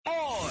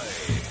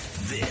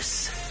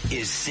This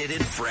is Sid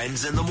and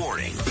Friends in the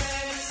Morning.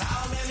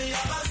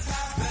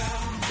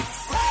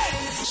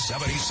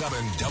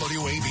 77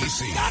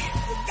 WABC.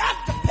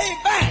 Got to pay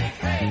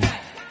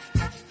back.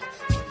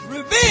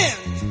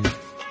 Revenge.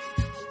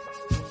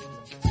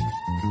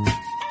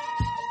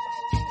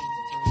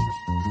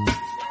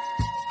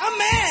 I'm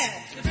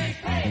mad.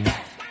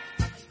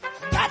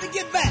 Got to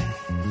get back.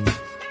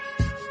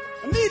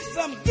 I need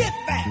some get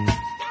back.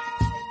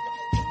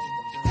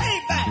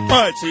 Pay back. All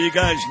right, so you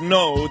guys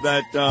know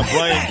that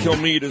Brian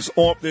Kilmeade is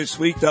off this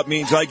week. That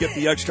means I get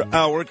the extra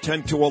hour,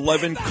 10 to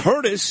 11.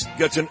 Curtis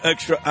gets an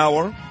extra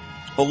hour,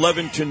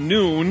 11 to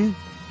noon.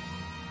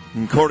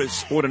 And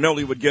Curtis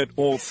ordinarily would get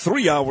all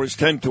 3 hours,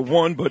 10 to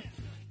 1, but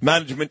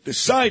management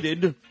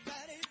decided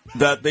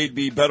that they'd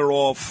be better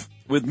off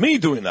with me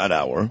doing that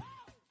hour.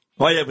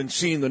 I haven't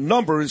seen the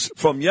numbers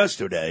from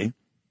yesterday,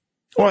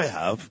 or I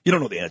have. You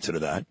don't know the answer to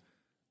that,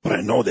 but I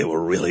know they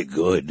were really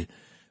good.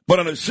 But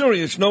on a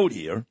serious note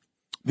here,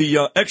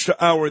 the extra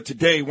hour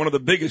today, one of the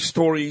biggest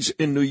stories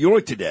in New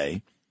York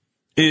today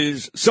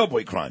is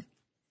subway crime.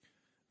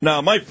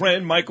 Now, my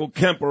friend Michael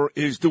Kemper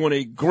is doing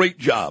a great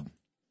job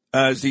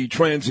as the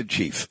transit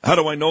chief. How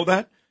do I know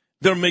that?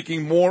 They're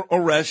making more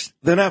arrests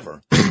than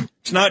ever.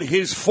 It's not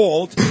his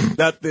fault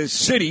that the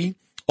city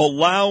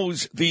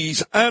allows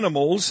these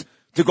animals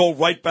to go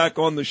right back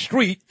on the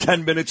street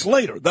 10 minutes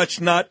later. That's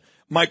not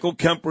Michael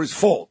Kemper's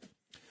fault.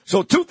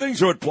 So two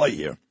things are at play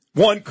here.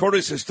 One,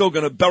 Curtis is still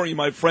going to bury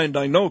my friend.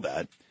 I know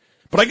that.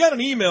 But I got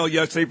an email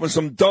yesterday from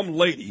some dumb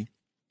lady.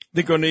 I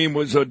think her name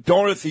was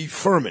Dorothy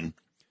Furman.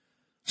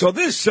 So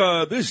this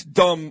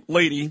dumb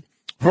lady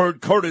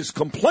heard Curtis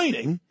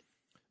complaining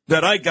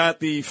that I got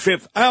the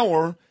 5th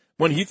hour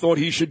when he thought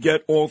he should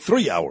get all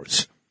 3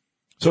 hours.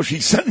 So she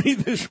sent me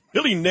this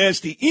really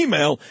nasty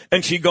email,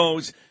 and she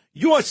goes,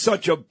 "You are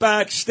such a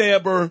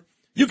backstabber.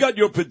 You got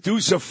your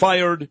producer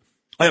fired."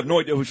 I have no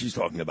idea who she's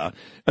talking about.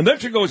 And then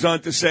she goes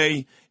on to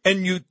say,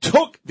 "And you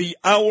took the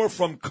hour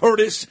from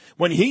Curtis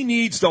when he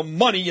needs the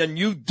money and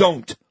you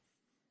don't."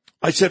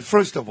 I said,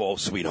 "First of all,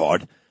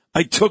 sweetheart,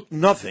 I took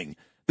nothing.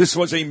 This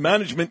was a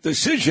management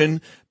decision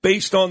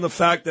based on the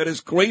fact that as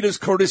great as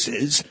Curtis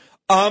is,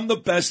 I'm the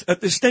best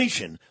at the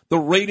station. The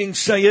ratings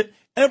say it.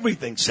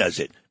 Everything says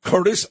it.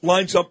 Curtis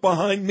lines up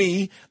behind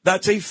me.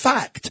 That's a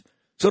fact.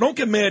 So don't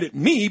get mad at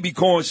me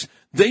because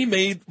they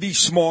made the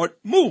smart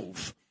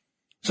move."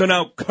 So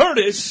now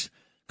Curtis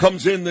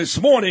comes in this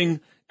morning,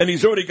 and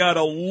he's already got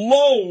a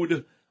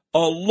load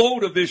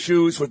of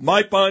issues with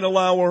my final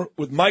hour,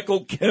 with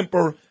Michael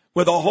Kemper,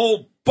 with a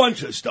whole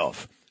bunch of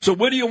stuff. So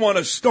where do you want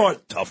to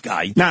start, tough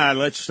guy? Nah,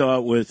 let's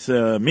start with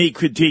me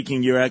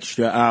critiquing your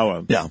extra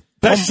hour. Yeah.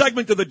 Best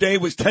segment of the day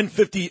was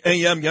 10:50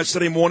 a.m.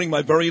 yesterday morning,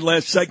 my very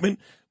last segment,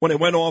 when I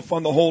went off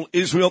on the whole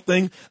Israel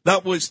thing.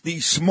 That was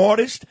the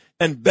smartest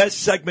and best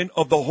segment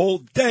of the whole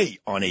day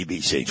on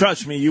ABC.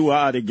 Trust me, you were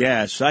out of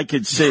gas. I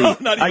could see. Not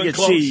even I could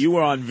close. see you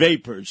were on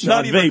vapors. Not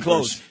on even vapors.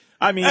 close.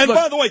 I mean, and look,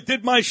 by the way,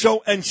 did my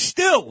show and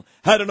still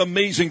had an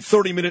amazing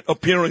 30-minute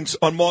appearance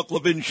on Mark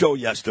Levin's show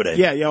yesterday.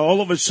 Yeah, all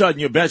of a sudden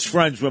you're best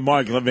friends with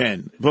Mark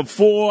Levin.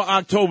 Before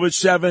October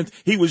 7th,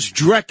 he was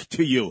Drek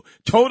to you.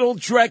 Total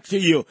Drek to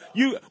you.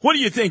 What do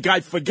you think? I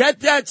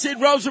forget that,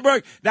 Sid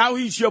Rosenberg? Now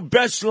he's your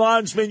best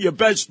linesman, your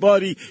best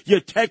buddy.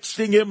 You're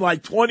texting him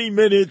like 20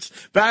 minutes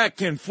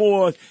back and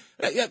forth.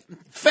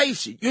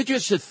 Face it, you're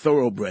just a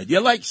thoroughbred.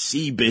 You're like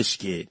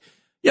Seabiscuit.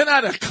 You're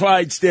not a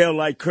Clydesdale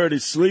like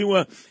Curtis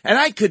Sliwa. And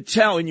I could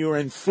tell in your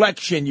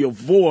inflection, your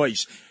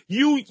voice,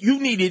 you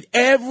needed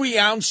every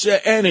ounce of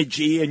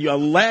energy in your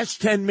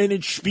last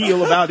 10-minute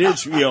spiel about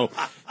Israel.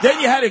 Then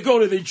you had to go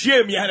to the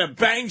gym. You had to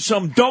bang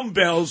some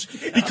dumbbells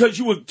because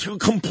you were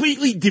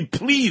completely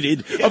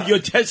depleted of your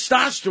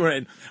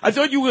testosterone. I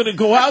thought you were going to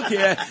go out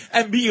there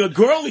and be a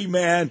girly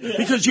man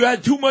because you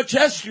had too much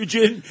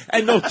estrogen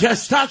and no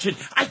testosterone.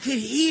 I could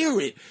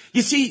hear it.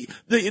 You see,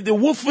 the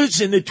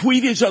woofers and the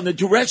tweeters on the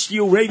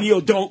terrestrial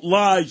radio don't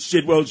lie,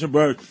 Sid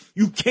Rosenberg.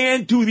 You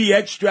can't do the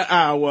extra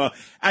hour.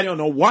 I don't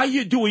know why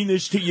you're doing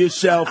this to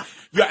yourself.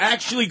 You're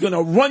actually going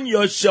to run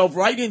yourself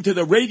right into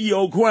the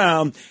radio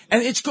ground,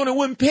 and it's going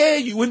to impair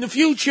you in the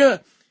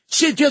future.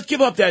 Sid, just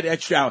give up that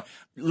extra hour.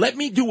 Let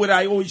me do what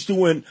I always do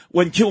when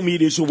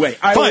Kilmeade is away.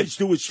 I always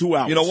do it's 2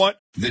 hours. You know what?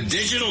 The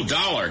digital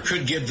dollar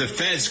could give the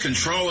feds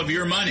control of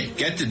your money.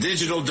 Get the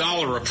digital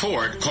dollar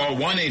report. Call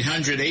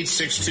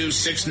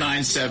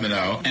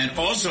 1-800-862-6970 and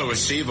also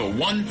receive a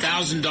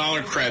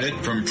 $1,000 credit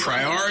from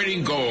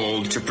Priority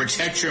Gold to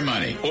protect your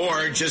money.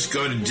 Or just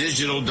go to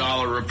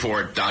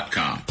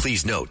digitaldollarreport.com.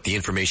 Please note, the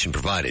information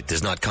provided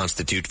does not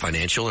constitute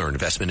financial or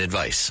investment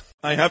advice.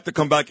 I have to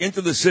come back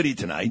into the city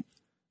tonight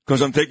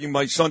because I'm taking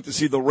my son to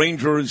see the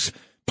Rangers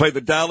play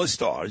the Dallas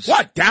Stars.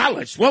 What,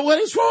 Dallas? Well, what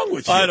is wrong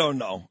with you? I don't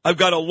know. I've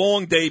got a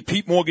long day.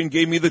 Pete Morgan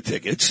gave me the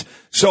tickets.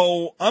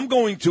 So I'm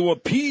going to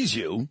appease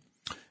you,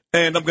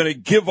 and I'm going to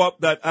give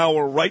up that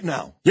hour right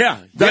now.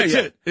 Yeah. That's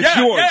it. It's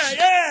yours.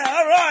 Yeah,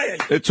 all right.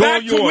 It's Back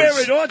all yours. to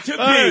where it ought to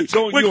be It's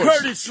all with yours.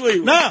 Curtis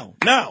Sliwa.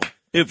 Now,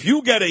 if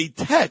you get a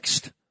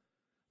text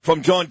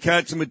from John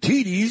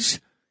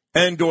Catsimatidis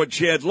and or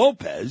Chad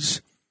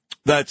Lopez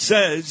that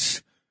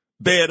says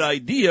bad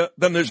idea,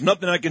 then there's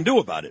nothing I can do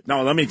about it.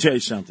 No, let me tell you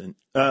something.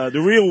 The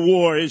real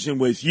war isn't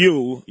with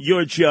you.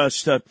 You're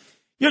just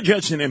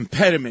an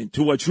impediment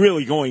to what's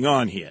really going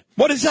on here.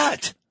 What is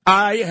that?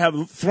 I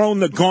have thrown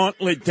the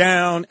gauntlet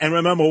down, and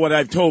remember what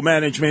I've told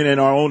management and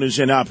our owners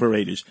and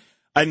operators.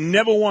 I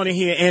never want to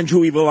hear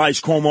Andrew Evil Eyes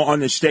Cuomo on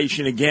the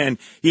station again.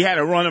 He had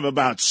a run of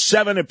about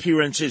 7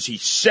 appearances. He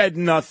said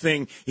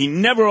nothing. He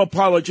never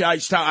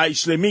apologized to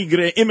ICE,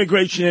 the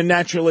Immigration and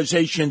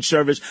Naturalization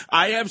Service.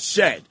 I have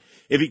said,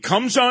 if he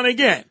comes on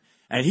again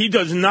and he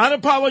does not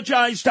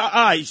apologize to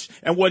ICE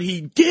and what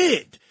he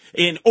did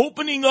in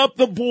opening up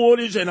the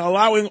borders and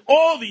allowing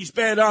all these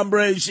bad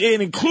hombres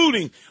in,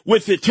 including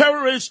with the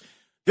terrorists,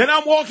 then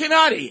I'm walking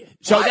out of here.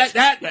 So that's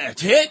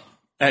it.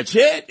 That's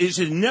it. This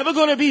is never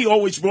going to be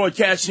always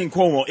broadcasting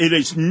Cuomo. It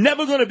is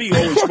never going to be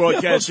always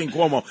broadcasting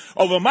Cuomo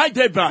over my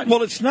dead body.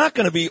 Well, it's not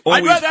going to be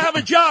always. I'd rather have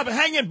a job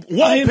hanging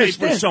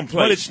wallpaper someplace.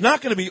 But it's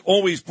not going to be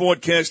always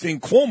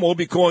broadcasting Cuomo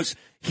because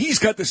he's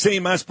got the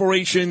same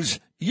aspirations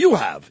you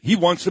have. He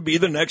wants to be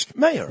the next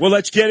mayor. Well,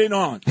 let's get it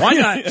on. Why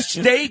not?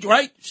 Stage,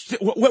 right?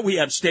 What we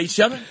have, stage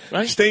 7,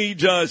 right?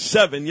 Stage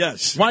 7,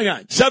 yes. Why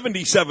not?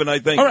 77, I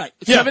think. All right,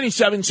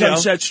 77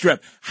 Sunset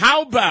Strip.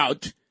 How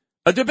about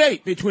a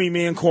debate between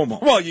me and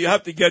Cuomo? Well, you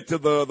have to get to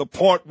the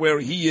part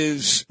where he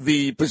is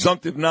the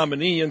presumptive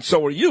nominee, and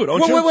so are you,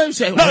 don't you? Wait a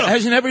second. No.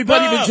 Hasn't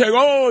everybody been saying,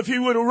 if he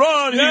would have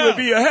run, he would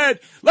be ahead?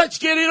 Let's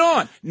get it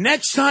on.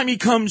 Next time he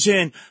comes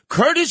in,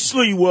 Curtis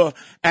Sliwa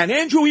and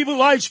Andrew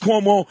Evil Eyes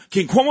Cuomo,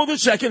 King Cuomo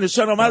II, the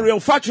son of Mario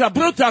Faccia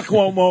Bruta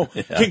Cuomo,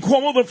 King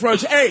Cuomo the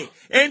First. Hey,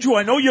 Andrew,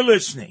 I know you're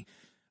listening.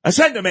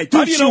 Ascendame, tu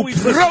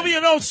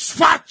provino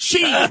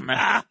sfacim.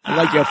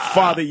 Like your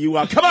father you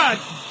are. Come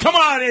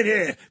on in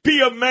here.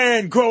 Be a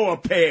man, grow a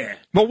pair.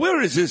 But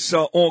where is this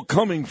all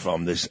coming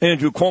from, this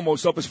Andrew Cuomo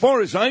stuff? As far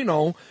as I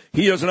know,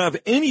 he doesn't have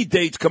any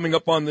dates coming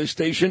up on this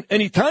station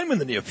any time in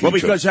the near future. Well,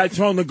 because I've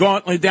thrown the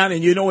gauntlet down,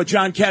 and you know what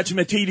John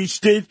Katzimatidis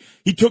did?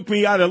 He took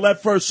me out of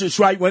left versus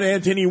right with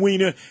Anthony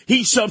Weiner.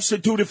 He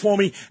substituted for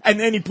me, and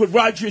then he put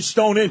Roger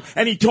Stone in,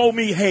 and he told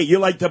me, hey, you're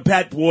like the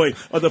bat boy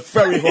of the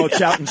Ferry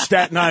Hawks out in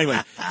Staten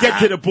Island.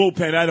 Get to the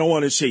bullpen. I don't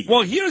want to see.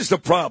 Well, here's the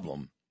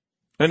problem.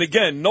 And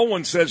again, no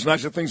one says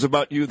nicer things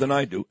about you than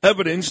I do,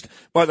 evidenced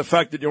by the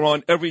fact that you're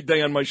on every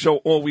day on my show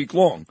all week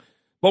long.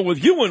 But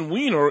with you and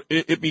Weiner,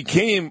 it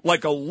became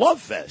like a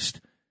love fest.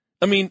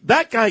 I mean,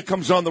 that guy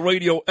comes on the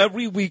radio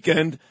every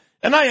weekend,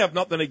 and I have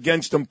nothing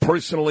against him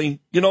personally.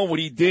 You know, what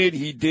he did.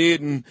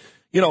 And,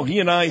 you know, he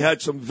and I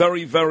had some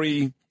very,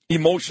 very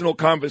emotional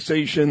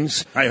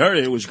conversations. I heard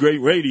it. It was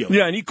great radio.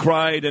 Yeah, and he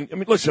cried. And, I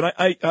mean, listen,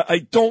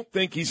 I don't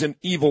think he's an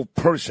evil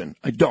person.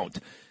 I don't.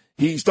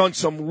 He's done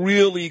some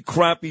really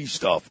crappy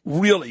stuff,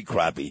 really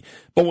crappy.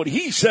 But what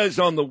he says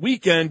on the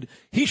weekend,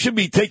 he should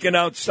be taken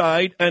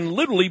outside and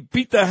literally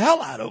beat the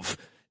hell out of.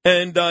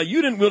 And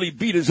you didn't really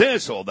beat his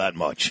ass all that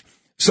much.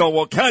 So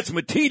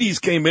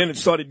Katzimatidis came in and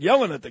started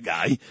yelling at the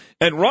guy,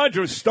 and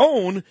Roger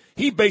Stone,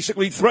 he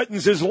basically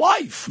threatens his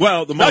life.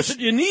 Well, that's what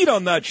you need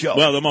on that show.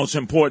 Well, the most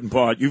important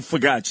part, you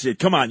forgot, Sid.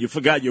 Come on, you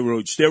forgot your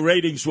roots. Their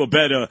ratings were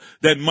better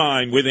than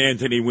mine with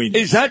Anthony Weiner.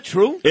 Is that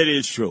true? It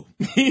is true.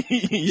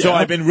 Yeah. So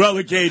I've been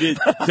relegated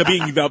to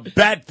being the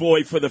bat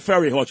boy for the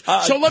Ferry Hawks.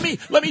 So let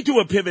me do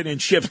a pivot and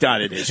shift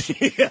out of this.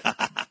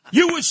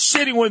 You were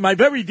sitting with my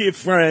very dear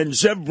friend,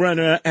 Zev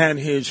Brenner, and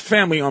his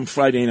family on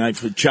Friday night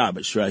for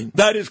Shabbos, right?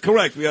 That is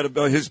correct. We had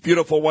his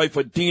beautiful wife,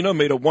 Adina,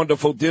 made a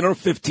wonderful dinner,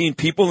 15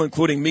 people,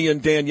 including me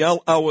and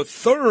Danielle. Our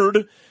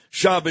third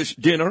Shabbos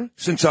dinner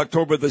since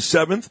October the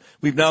 7th.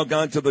 We've now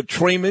gone to the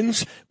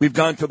Tremans, we've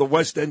gone to the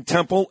West End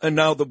Temple, and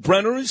now the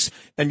Brenners.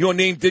 And your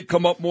name did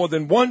come up more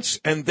than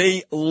once, and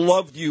they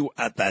loved you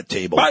at that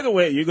table. By the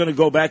way, you're going to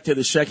go back to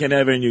the 2nd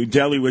Avenue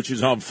Deli, which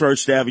is on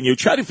 1st Avenue.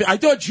 I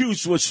thought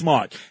Juice was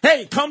smart.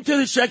 Hey, come to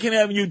the 2nd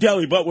Avenue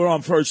Deli, but we're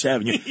on 1st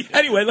Avenue.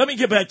 Anyway, let me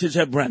get back to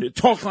Zeb Brenner.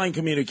 Talkline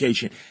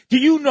Communication. Do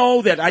you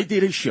know that I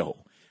did a show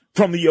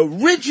from the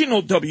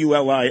original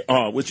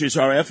WLIR, which is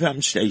our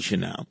FM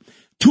station now,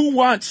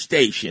 2-watt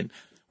station,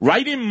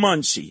 right in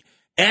Muncie,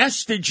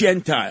 Ask the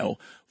Gentile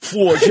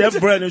for Jeff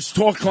Brenner's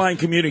Talkline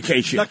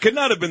Communication. That could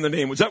not have been the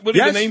name. Was that really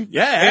the name?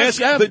 Yeah, Ask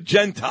the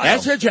Gentile.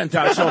 Ask the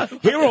Gentile. So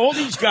here are all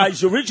these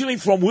guys originally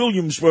from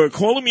Williamsburg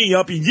calling me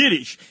up in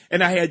Yiddish.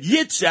 And I had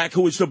Yitzhak,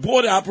 who was the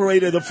board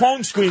operator, the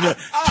phone screener,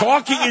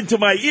 talking into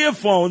my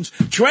earphones,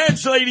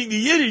 translating the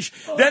Yiddish.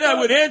 Then I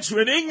would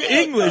answer in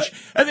English,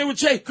 and they would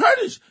say,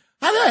 Curtis,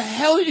 how the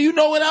hell do you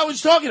know what I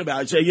was talking about?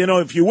 I'd say,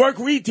 if you work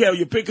retail,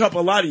 you pick up a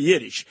lot of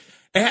Yiddish.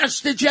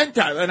 Ask the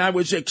Gentile. And I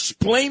was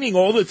explaining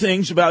all the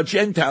things about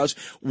Gentiles,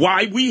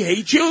 why we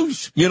hate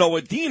Jews.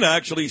 Adina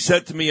actually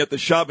said to me at the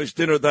Shabbos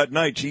dinner that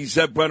night, she's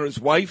Zeb Brenner's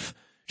wife,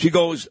 she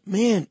goes,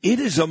 man, it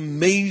is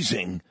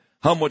amazing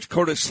how much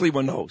Curtis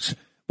Sliwa knows.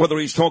 Whether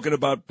he's talking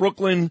about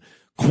Brooklyn,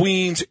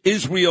 Queens,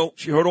 Israel.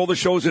 She heard all the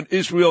shows in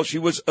Israel. She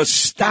was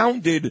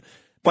astounded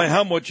by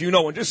how much you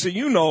know. And just so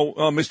you know,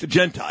 Mr.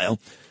 Gentile,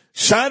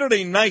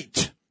 Saturday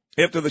night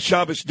after the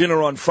Shabbos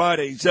dinner on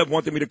Friday. Zev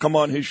wanted me to come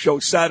on his show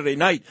Saturday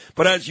night.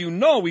 But as you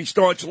know, he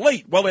starts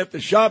late, well after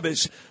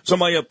Shabbos. So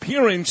my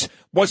appearance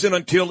wasn't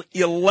until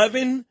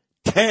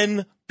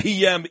 11:10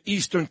 p.m.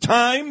 Eastern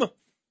Time.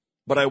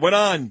 But I went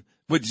on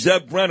with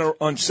Zeb Brenner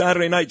on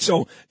Saturday night.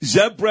 So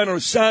Zeb Brenner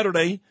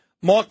Saturday,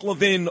 Mark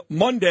Levin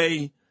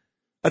Monday.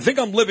 I think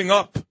I'm living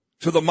up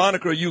to the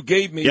moniker you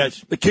gave me,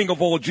 yes, the king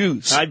of all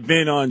Jews. I've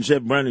been on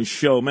Zeb Brenner's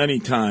show many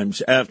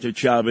times after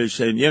Shabbos,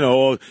 and,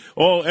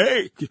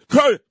 hey,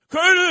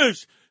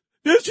 Curtis,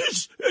 this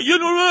is, you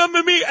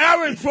remember me,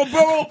 Aaron from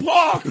Borough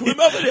Park,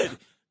 remember it?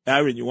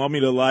 Aaron, you want me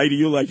to lie to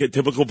you like a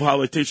typical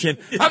politician?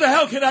 How the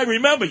hell can I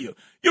remember you?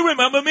 You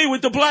remember me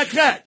with the black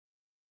hat.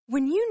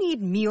 When you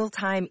need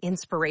mealtime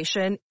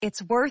inspiration, it's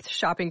worth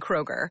shopping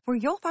Kroger, where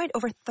you'll find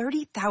over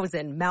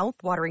 30,000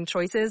 mouth-watering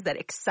choices that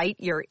excite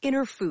your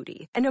inner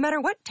foodie. And no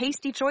matter what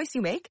tasty choice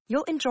you make,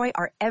 you'll enjoy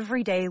our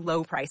everyday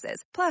low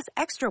prices, plus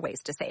extra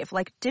ways to save,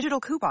 like digital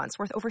coupons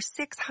worth over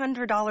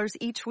 $600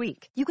 each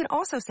week. You can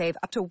also save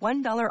up to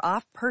 $1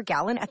 off per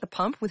gallon at the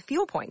pump with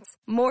fuel points.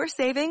 More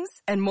savings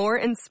and more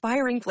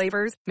inspiring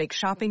flavors make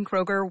shopping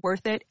Kroger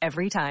worth it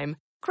every time.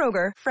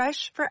 Kroger,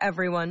 fresh for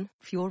everyone.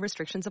 Fuel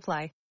restrictions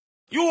apply.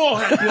 You all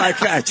have black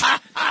hats.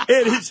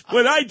 It is,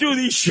 when I do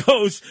these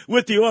shows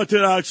with the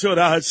Orthodox or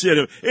the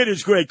Hasidim, it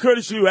is great.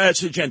 Curtis Lee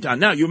as a Gentile.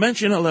 Now, you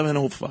mentioned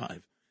 11:05.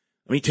 Let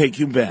me take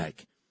you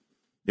back.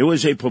 There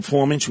was a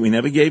performance we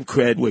never gave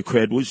cred, where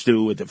cred was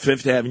due, at the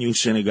Fifth Avenue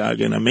Synagogue.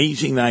 An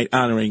amazing night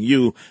honoring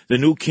you, the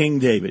new King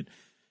David.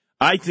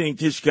 I think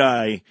this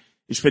guy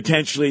is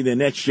potentially the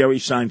next Jerry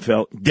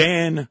Seinfeld.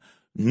 Dan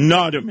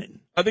Noderman.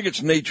 I think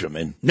it's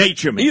Natureman.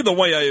 Natureman. Either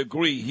way, I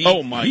agree. He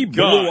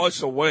blew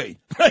us away.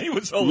 He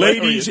was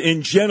hilarious. Ladies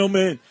and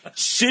gentlemen,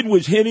 Sid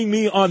was hitting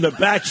me on the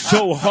back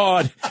so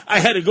hard,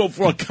 I had to go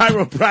for a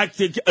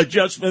chiropractic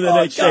adjustment the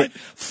next day.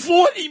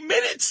 40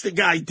 minutes the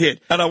guy did.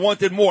 And I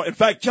wanted more. In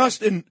fact,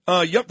 Justin,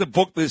 you have to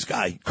book this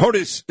guy.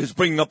 Curtis is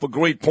bringing up a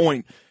great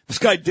point. This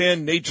guy,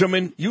 Dan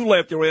Natureman, you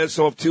laughed your ass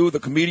off, too, the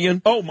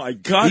comedian. Oh, my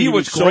God. He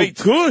was great.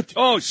 So good.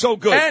 Oh, so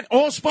good. And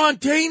all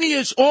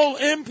spontaneous, all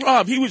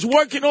improv. He was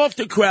working off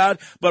the crowd,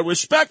 but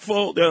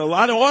respectful. There are a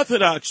lot of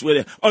Orthodox with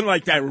it.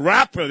 Unlike that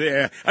rapper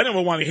there. I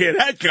never want to hear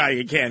that guy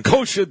again.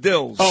 Kosher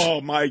dills.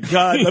 Oh, my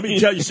God. Let me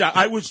tell you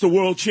something. I was the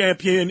world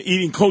champion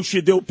eating kosher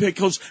dill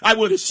pickles. I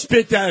would have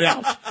spit that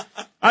out.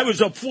 I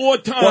was a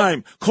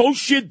 4-time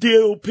kosher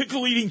dill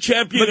pickle-eating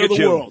champion of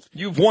the world.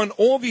 You've won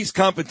all these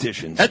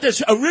competitions. At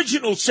this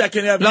original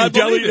Second Avenue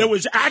deli that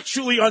was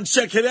actually on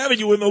Second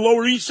Avenue in the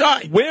Lower East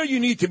Side. Where you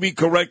need to be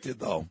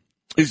corrected, though,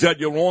 is that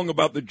you're wrong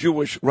about the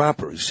Jewish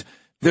rappers.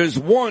 There's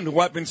one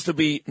who happens to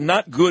be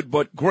not good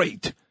but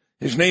great.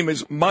 His name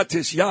is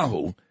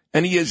Matisyahu,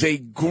 and he is a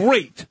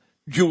great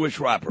Jewish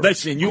rapper.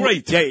 Listen,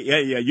 great. Yeah.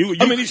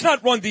 I mean, he's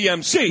not Run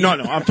DMC. No,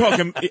 I'm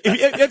talking.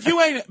 if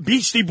you ain't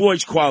Beastie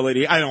Boys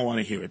quality, I don't want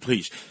to hear it,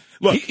 please.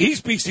 Look, he's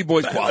Beastie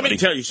Boys quality. Let me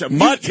tell you something.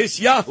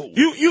 Matisyahu.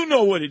 You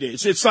know what it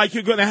is. It's like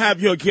you're going to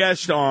have your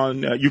guest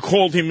on. You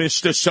called him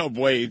Mr.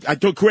 Subway. I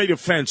took great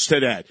offense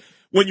to that.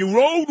 When you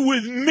rode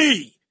with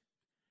me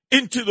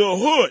into the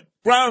hood,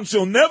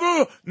 Brownsville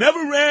never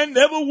ran,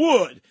 never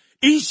would.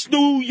 East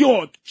New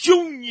York,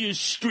 Junior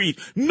Street,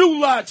 New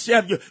Lots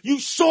Avenue. You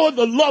saw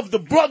the love the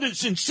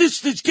brothers and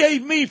sisters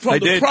gave me from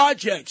the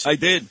projects. I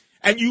did.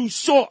 And you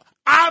saw,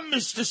 I'm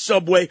Mr.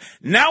 Subway.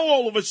 Now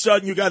all of a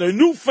sudden you got a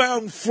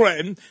newfound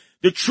friend,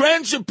 the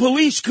transit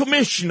police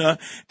commissioner,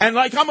 and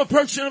like I'm a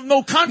person of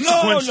no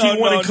consequence to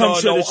you when it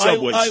comes to the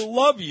subways. I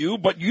love you,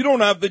 but you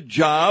don't have the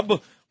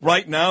job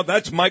right now.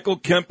 That's Michael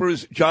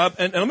Kemper's job.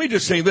 And let me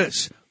just say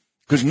this.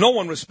 Because no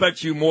one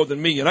respects you more than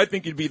me, and I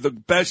think you'd be the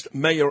best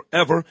mayor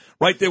ever,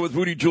 right there with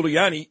Rudy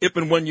Giuliani, if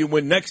and when you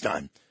win next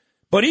time.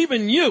 But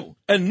even you,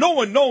 and no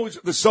one knows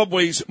the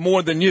subways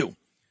more than you,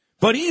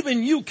 but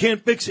even you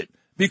can't fix it,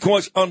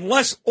 because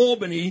unless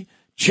Albany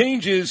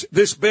changes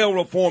this bail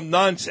reform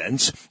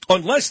nonsense,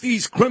 unless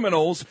these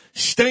criminals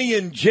stay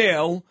in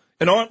jail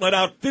and aren't let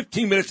out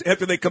 15 minutes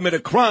after they commit a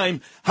crime,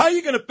 how are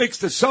you going to fix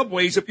the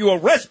subways if you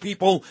arrest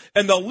people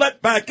and they'll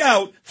let back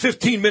out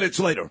 15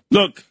 minutes later?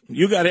 Look,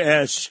 you got to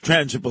ask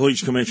Transit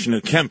Police Commissioner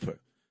Kemper,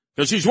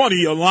 because he's one of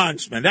your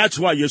linesmen. That's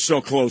why you're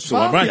so close to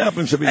him, right? He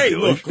happens to be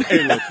Jewish. Look.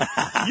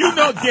 You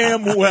know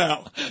damn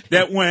well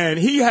that when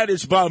he had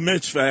his bar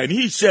mitzvah and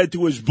he said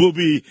to his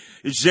booby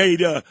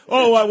Zeta,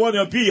 "Oh, I want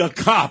to be a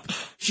cop,"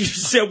 she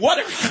said, "What,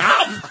 a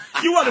cop?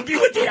 You want to be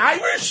with the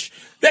Irish?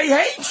 They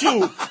hate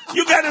you.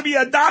 You got to be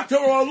a doctor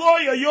or a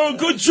lawyer. You're a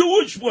good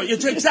Jewish boy."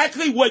 It's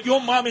exactly what your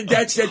mom and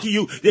dad said to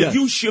you, that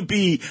you should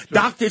be.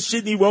 Dr.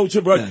 Sidney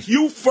Rosenberg,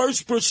 you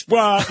first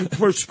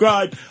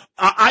prescribed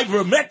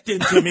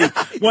ivermectin to me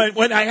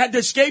when I had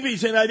the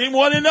scabies and I didn't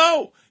want to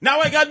know.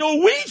 Now I got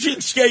Norwegian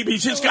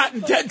scabies. It's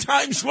gotten 10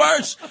 times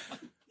worse.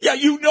 Yeah,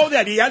 you know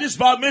that. He had his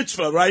bar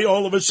mitzvah, right?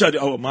 All of a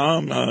sudden, oh,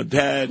 Mom,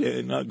 Dad,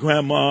 and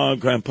Grandma,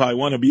 Grandpa, I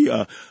want to be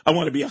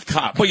a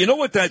cop. But you know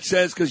what that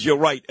says? Because you're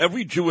right.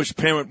 Every Jewish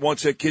parent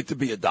wants their kid to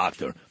be a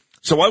doctor.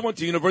 So I went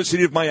to the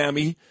University of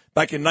Miami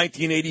back in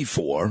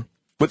 1984.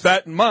 With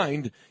that in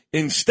mind,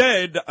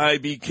 instead, I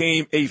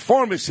became a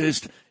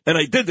pharmacist and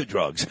I did the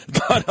drugs.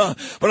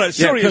 But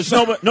serious.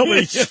 Because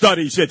nobody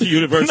studies at the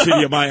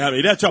University of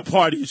Miami. That's a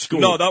party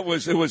school. No,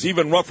 it was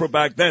even rougher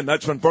back then.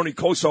 That's when Bernie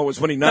Kosar was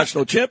winning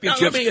national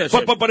championships.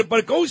 But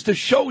it goes to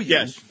show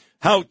you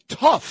how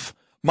tough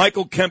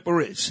Michael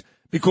Kemper is.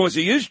 Because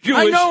he is Jewish.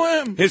 I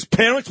know him. His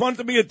parents wanted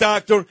to be a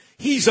doctor.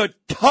 He's a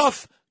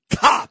tough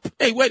cop.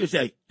 Hey, wait a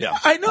second. Yeah.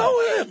 I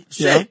know him.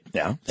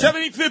 Yeah.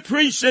 75th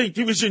Precinct,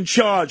 he was in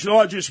charge,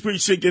 largest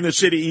precinct in the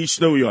city,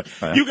 East New York.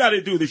 You got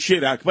to do the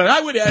shit act. But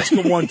I would ask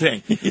him one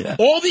thing.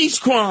 All these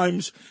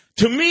crimes,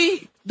 to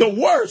me, the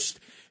worst.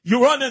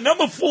 You're on the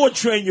number 4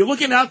 train. You're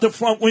looking out the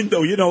front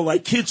window. You know,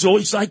 like kids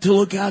always like to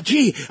look out.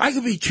 Gee, I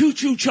could be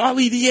Choo-Choo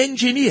Charlie the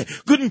engineer.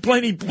 Good and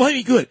plenty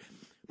good.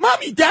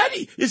 Mommy,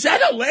 Daddy, is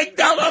that a leg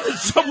down on the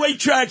subway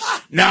tracks?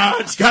 Nah,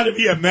 it's got to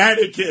be a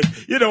mannequin.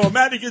 You know, a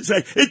mannequin's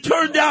leg. It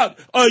turned out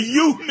a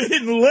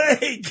human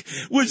leg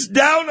was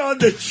down on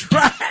the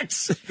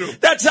tracks.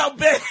 That's how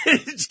bad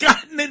it's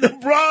gotten in the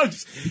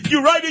Bronx.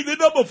 You're riding the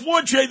number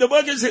 4 train, the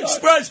Buggers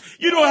Express.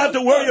 You don't have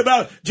to worry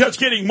about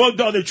just getting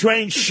mugged on the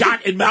train,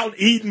 shot in Mount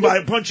Eden by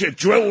a bunch of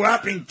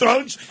drill-rapping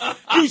thugs.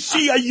 You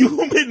see a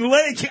human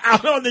leg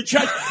out on the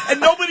tracks, and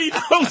nobody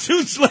knows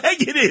whose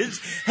leg it is.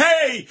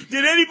 Hey,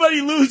 did anybody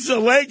lose a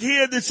leg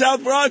here in the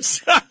South Bronx?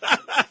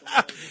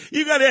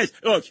 You got to ask.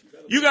 Look,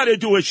 you got to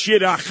do a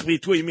shidduch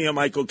between me and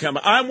Michael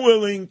Kemper. I'm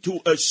willing to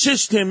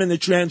assist him in the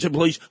transit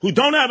police, who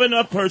don't have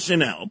enough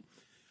personnel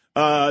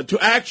to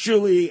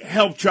actually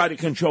help try to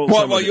control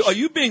some of this. Are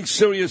you being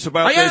serious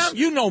about this? I am.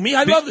 You know me.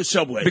 I love the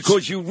subways.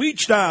 Because you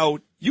reached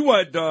out. You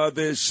had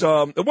this,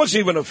 it wasn't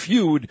even a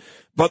feud,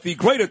 but the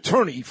great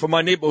attorney from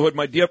my neighborhood,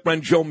 my dear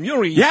friend Joe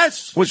Murray,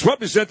 was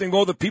representing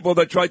all the people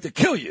that tried to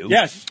kill you.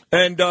 Yes.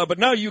 And but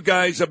now you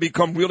guys have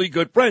become really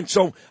good friends.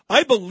 So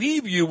I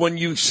believe you when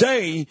you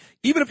say,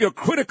 even if you're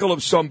critical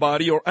of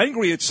somebody or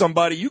angry at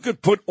somebody, you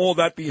could put all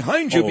that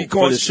behind you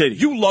because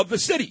you love the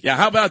city. Yeah,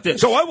 how about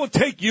this? So I will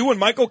take you and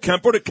Michael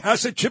Kemper to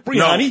Casa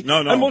Cipriani,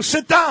 no. and we'll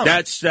sit down.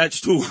 That's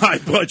too high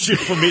budget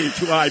for me,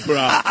 too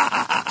highbrow.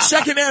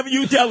 2nd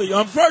Avenue Deli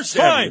on 1st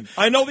Avenue. Fine.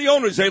 I know the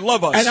owners. They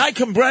love us. And I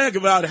can brag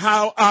about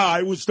how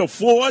I was the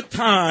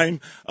 4-time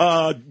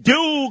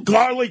dill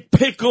garlic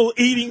pickle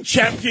eating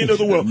champion of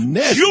the world.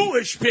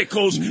 Jewish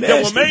pickles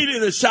that were made in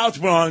the South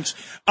Bronx.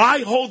 I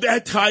hold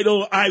that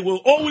title. I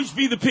will always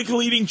be the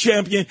pickle eating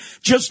champion.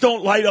 Just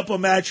don't light up a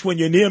match when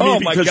you're near me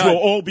because we'll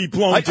all be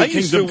blown to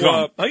kingdom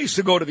come. I used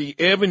to go to the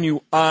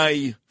Avenue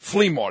I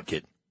flea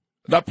market.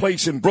 That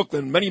place in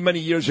Brooklyn many, many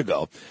years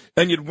ago.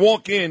 And you'd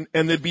walk in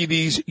and there'd be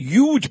these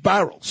huge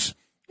barrels.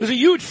 There's a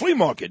huge flea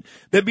market.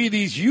 There'd be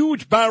these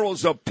huge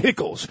barrels of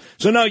pickles.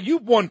 So now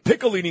you've won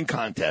pickle eating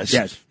contests.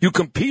 Yes. You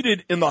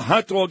competed in the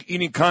hot dog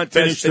eating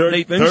contest at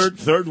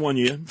Nathan's. Third one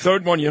year.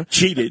 Third one year.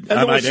 Cheated.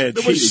 And there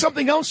was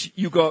something else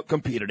you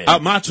competed in. A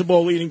matzo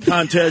ball eating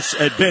contest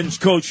at Ben's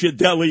Kosher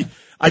Deli.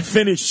 I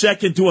finished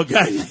second to a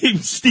guy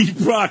named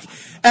Steve Brock.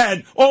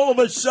 And all of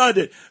a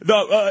sudden,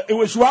 it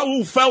was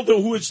Raul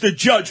Felder who was the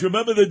judge.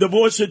 Remember the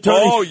divorce attorney?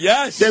 Oh,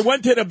 yes. They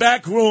went to the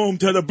back room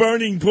to the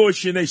burning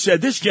bush, and they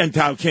said, this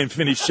Gentile can't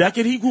finish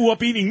second. He grew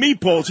up eating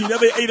meatballs. He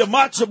never ate a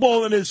matzo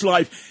ball in his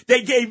life.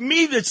 They gave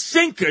me the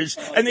sinkers,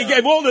 and they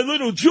gave all the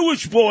little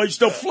Jewish boys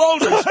the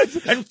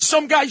floaters. And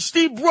some guy,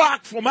 Steve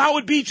Brock from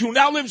Howard Beach, who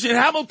now lives in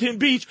Hamilton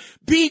Beach,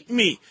 beat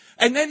me.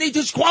 And then they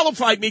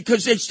disqualified me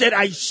because they said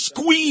I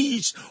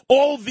squeezed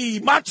all the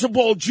matzo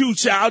ball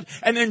juice out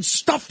and then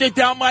stuffed it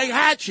down my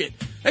hatchet.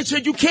 They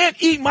said, you can't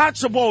eat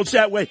matzo balls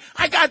that way.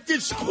 I got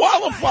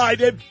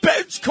disqualified at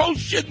Ben's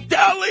Kosher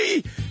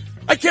Deli.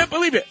 I can't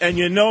believe it. And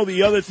you know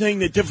the other thing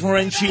that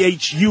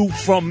differentiates you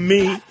from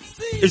me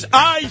is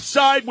I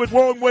side with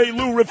Wrong Way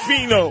Lou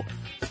Rufino.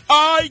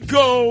 I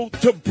go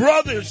to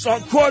Brothers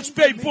on Cross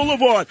Bay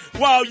Boulevard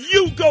while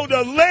you go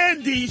to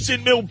Landy's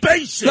in Mill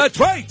Basin. That's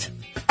right.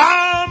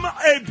 I'm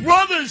a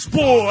Brothers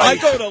boy. I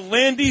go to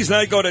Landy's and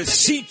I go to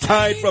Sea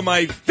Tide for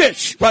my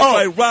fish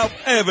by Ralph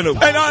Avenue.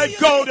 And I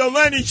go to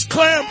Lenny's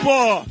Clam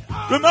Bar.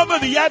 Remember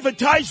the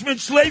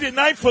advertisements late at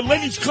night for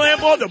Lenny's Clam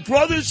Bar? The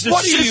Brothers, the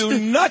What sister. are you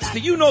nuts? Do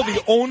you know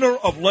the owner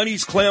of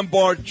Lenny's Clam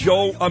Bar,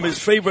 Joe? I'm his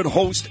favorite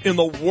host in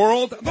the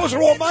world. Those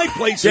are all my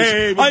places.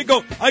 Yeah, I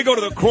go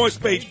to the Cross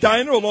Bay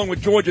Diner along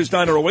with George's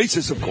Diner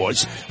Oasis, of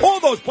course.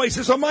 All those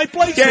places are my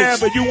places. Yeah,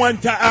 but you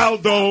went to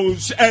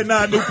Aldo's and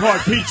New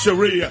Park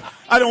Pizzeria.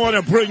 I don't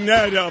want to bring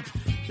that up.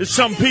 There's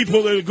some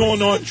people that are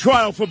going on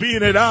trial for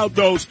being at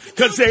Aldo's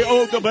because they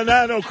owe the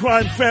Banana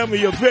crime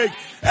family a big.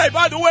 Hey,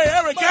 by the way,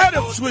 Eric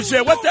Adams was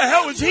there. What the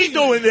hell is he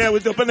doing there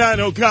with the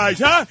Banana guys,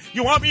 huh?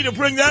 You want me to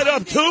bring that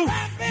up, too?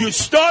 You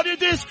started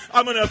this.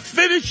 I'm going to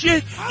finish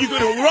it. You're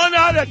going to run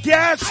out of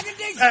gas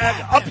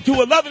up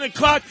to 11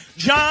 o'clock.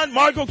 John,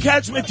 Margot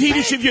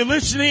Katzmatidis, if you're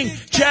listening,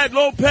 Chad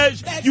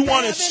Lopez, you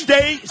want to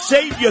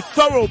save your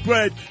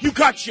thoroughbred. You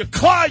got your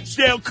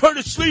Clydesdale,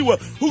 Curtis Sliwa,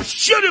 who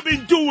should have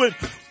been doing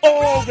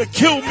all the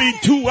Kill Me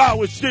 2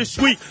 hours this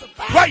week,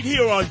 right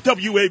here on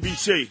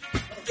WABC.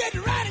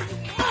 Get ready.